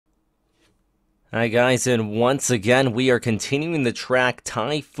Hi guys, and once again we are continuing the track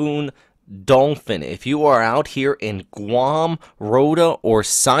Typhoon Dolphin. If you are out here in Guam, Rota, or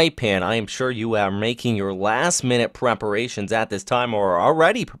Saipan, I am sure you are making your last minute preparations at this time or are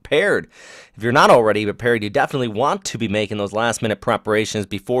already prepared. If you're not already prepared, you definitely want to be making those last minute preparations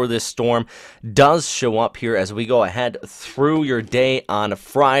before this storm does show up here as we go ahead through your day on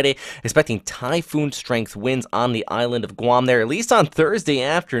Friday. Expecting typhoon strength winds on the island of Guam there, at least on Thursday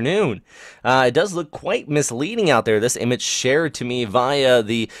afternoon. It does look quite misleading out there. This image shared to me via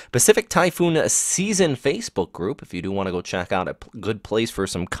the Pacific Typhoon Season Facebook group. If you do want to go check out a good place for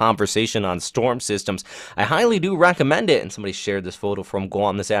some conversation on storm systems, I highly do recommend it. And somebody shared this photo from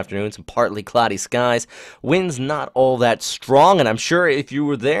Guam this afternoon. Some partly cloudy skies. Winds not all that strong. And I'm sure if you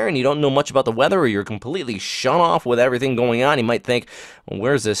were there and you don't know much about the weather or you're completely shut off with everything going on, you might think, well,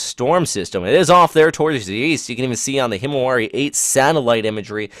 where's this storm system? It is off there towards the east. You can even see on the Himawari 8 satellite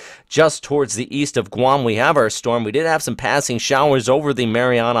imagery just towards the east of Guam we have our storm. We did have some passing showers over the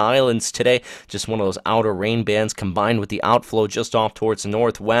Mariana Islands today. Just one of those outer rain bands combined with the outflow just off towards the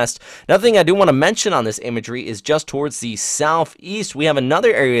northwest. Another thing I do want to mention on this imagery is just towards the southeast. We have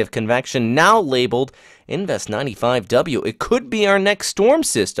another area of convection now labeled Invest 95W. It could be our next storm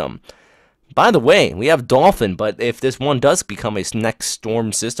system. By the way, we have Dolphin, but if this one does become a next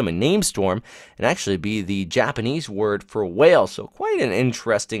storm system, a named storm, it'd actually be the Japanese word for whale. So quite an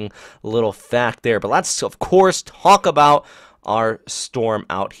interesting little fact there. But let's, of course, talk about our storm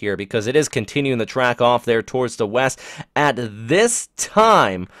out here because it is continuing the track off there towards the west. At this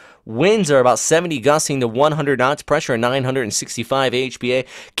time, winds are about 70 gusting to 100 knots, pressure at 965 HPA.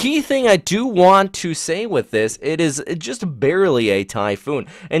 Key thing I do want to say with this, it is just barely a typhoon.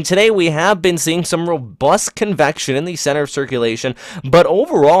 And today we have been seeing some robust convection in the center of circulation, but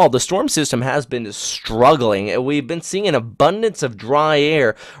overall the storm system has been struggling. We've been seeing an abundance of dry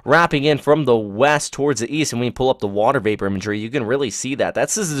air wrapping in from the west towards the east, and when you pull up the water vapor imagery, you can really see that.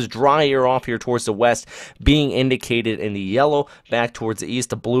 This is dry air off here towards the west being indicated in the yellow, back towards the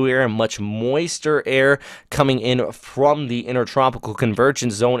east, the blue air, and much moister air coming in from the intertropical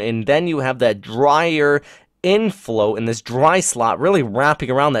convergence zone, and then you have that drier inflow in this dry slot really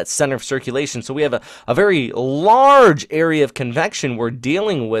wrapping around that center of circulation. So we have a very large area of convection we're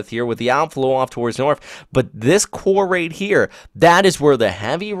dealing with here with the outflow off towards north, but this core right here, that is where the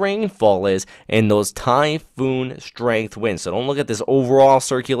heavy rainfall is and those typhoon strength winds. So don't look at this overall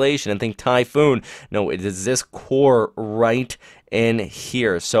circulation and think typhoon. No, it is this core right in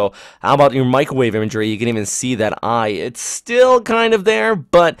here. So how about your microwave imagery? You can even see that eye. It's still kind of there,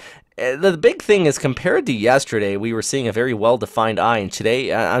 but the big thing is compared to yesterday, we were seeing a very well-defined eye, and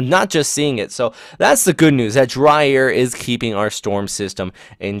today I'm not just seeing it. So that's the good news. That dry air is keeping our storm system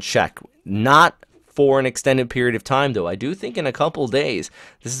in check. Not for an extended period of time, though. I do think in a couple days,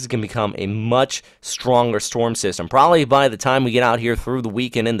 this is going to become a much stronger storm system. Probably by the time we get out here through the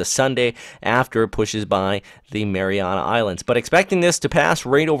weekend into Sunday after it pushes by the Mariana Islands. But expecting this to pass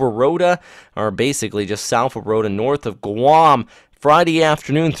right over Rota, or basically just south of Rota, north of Guam, Friday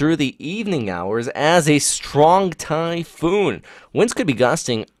afternoon through the evening hours as a strong typhoon. Winds could be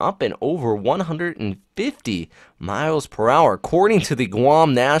gusting up and over 150 miles per hour, according to the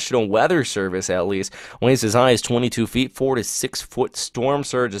Guam National Weather Service, at least. Winds as high as 22 feet, 4 to 6 foot storm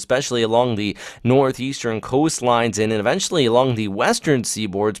surge, especially along the northeastern coastlines and eventually along the western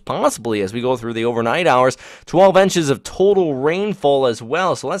seaboards, possibly as we go through the overnight hours. 12 inches of total rainfall as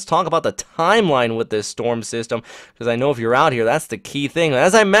well. So let's talk about the timeline with this storm system, because I know if you're out here, that's the key thing.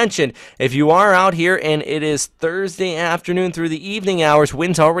 As I mentioned, if you are out here and it is Thursday afternoon through the evening hours,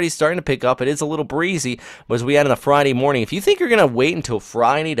 winds already starting to pick up. It is a little breezy, but as we had on a Friday morning, if you think you're going to wait until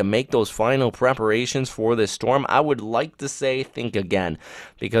Friday to make those final preparations for this storm, I would like to say think again,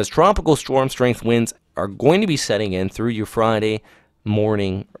 because tropical storm strength winds are going to be setting in through your Friday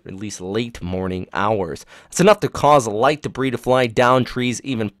morning, or at least late morning hours. It's enough to cause light debris to fly down trees,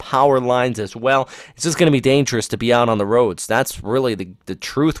 even power lines as well. It's just going to be dangerous to be out on the roads. That's really the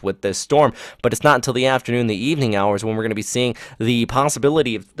truth with this storm. But it's not until the afternoon, the evening hours, when we're going to be seeing the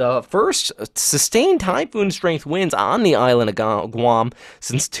possibility of the first sustained typhoon strength winds on the island of Guam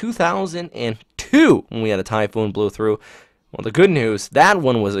since 2002, when we had a typhoon blow through. Well, the good news, that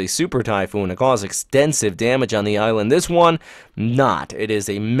one was a super typhoon. It caused extensive damage on the island. This one, not. It is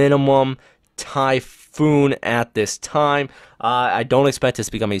a minimum typhoon at this time. I don't expect this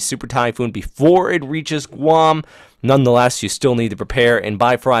to become a super typhoon before it reaches Guam. Nonetheless, you still need to prepare, and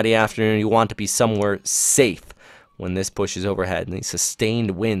by Friday afternoon, you want to be somewhere safe when this pushes overhead, and these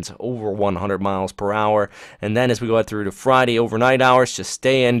sustained winds over 100 miles per hour. And then as we go through to Friday overnight hours, just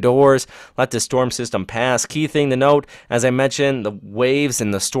stay indoors, let the storm system pass. Key thing to note, as I mentioned, the waves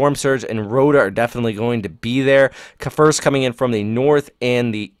and the storm surge in Rota are definitely going to be there. First coming in from the north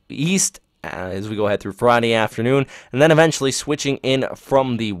and the east as we go ahead through Friday afternoon, and then eventually switching in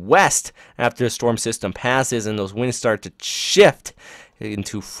from the west after the storm system passes and those winds start to shift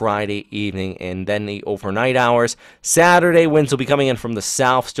into Friday evening and then the overnight hours. Saturday, winds will be coming in from the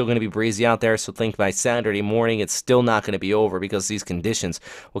south, still going to be breezy out there, so think by Saturday morning it's still not going to be over because these conditions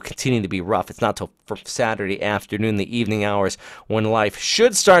will continue to be rough. It's not till Saturday afternoon, the evening hours, when life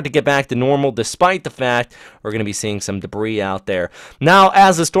should start to get back to normal, despite the fact we're going to be seeing some debris out there. Now,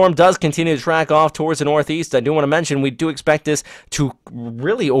 as the storm does continue to track off towards the northeast, I do want to mention we do expect this to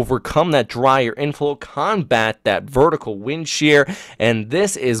really overcome that drier inflow, combat that vertical wind shear, and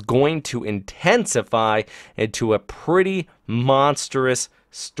this is going to intensify into a pretty monstrous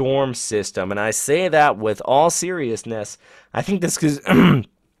storm system. And I say that with all seriousness. I think this is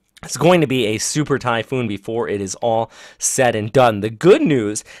it's going to be a super typhoon before it is all said and done. The good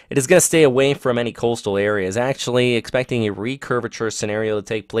news, it is going to stay away from any coastal areas. Actually, expecting a recurvature scenario to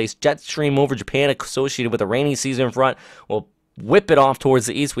take place. Jet stream over Japan associated with a rainy season front will whip it off towards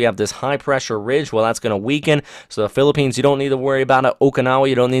the east. We have this high pressure ridge. Well, that's going to weaken. So the Philippines, you don't need to worry about it. Okinawa,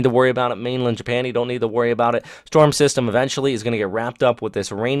 you don't need to worry about it. Mainland Japan, you don't need to worry about it. Storm system eventually is going to get wrapped up with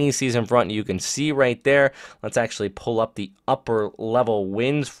this rainy season front. You can see right there. Let's actually pull up the upper level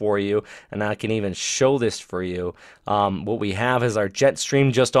winds for you, and I can even show this for you. What we have is our jet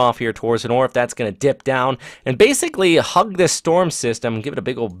stream just off here towards the north. That's going to dip down and basically hug this storm system and give it a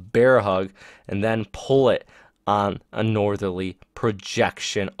big old bear hug and then pull it on a northerly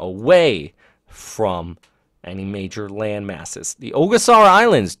projection away from any major land masses. The Ogasawara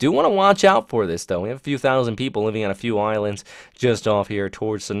Islands do want to watch out for this, though. We have a few thousand people living on a few islands just off here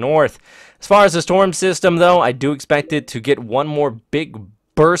towards the north. As far as the storm system, though, I do expect it to get one more big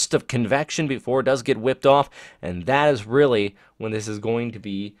burst of convection before it does get whipped off, and that is really when this is going to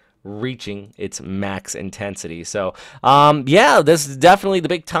be reaching its max intensity. So yeah, this is definitely the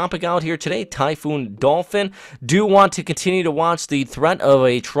big topic out here today. Typhoon Dolphin. Do want to continue to watch the threat of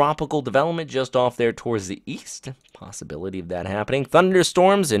a tropical development just off there towards the east. Possibility of that happening.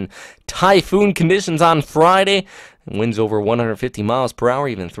 Thunderstorms and typhoon conditions on Friday. Winds over 150 miles per hour,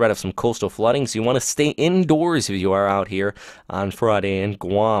 even threat of some coastal flooding. So you want to stay indoors if you are out here on Friday in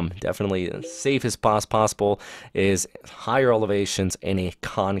Guam. Definitely the safest spot possible is higher elevations in a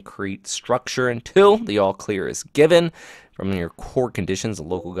concrete structure until the all clear is given from your core conditions. The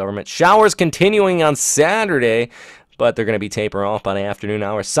local government showers continuing on Saturday, but they're going to be tapering off by the afternoon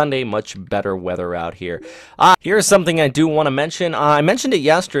hours. Sunday, much better weather out here. Here's something I do want to mention. I mentioned it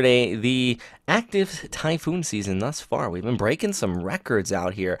yesterday, the active typhoon season thus far. We've been breaking some records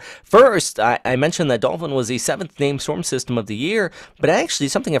out here. First, I mentioned that Dolphin was the 7th named storm system of the year, but actually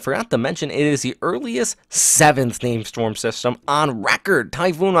something I forgot to mention, it is the earliest 7th named storm system on record,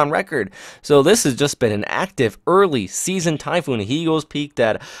 typhoon on record. So this has just been an active early season typhoon. Higos peaked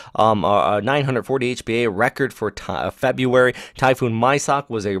at 940 HPA, record for February. Typhoon Maisak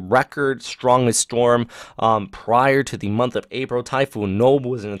was a record strongest storm prior to the month of April. Typhoon Nob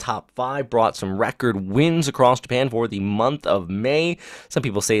was in the top 5, brought some record winds across Japan for the month of May. Some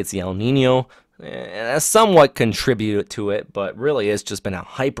people say it's the El Nino. Somewhat contributed to it, but really it's just been a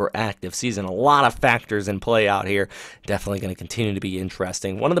hyperactive season. A lot of factors in play out here. Definitely going to continue to be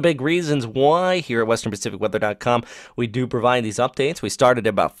interesting. One of the big reasons why here at westernpacificweather.com we do provide these updates, we started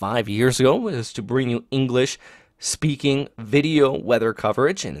about 5 years ago, is to bring you English speaking video weather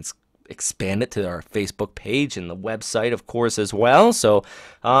coverage, and it's expand it to our Facebook page and the website, of course, as well. So,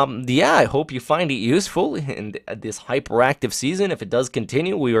 yeah, I hope you find it useful in this hyperactive season. If it does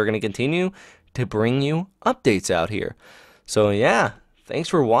continue, we are going to continue to bring you updates out here. So, yeah, thanks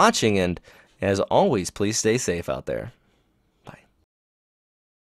for watching, and as always, please stay safe out there.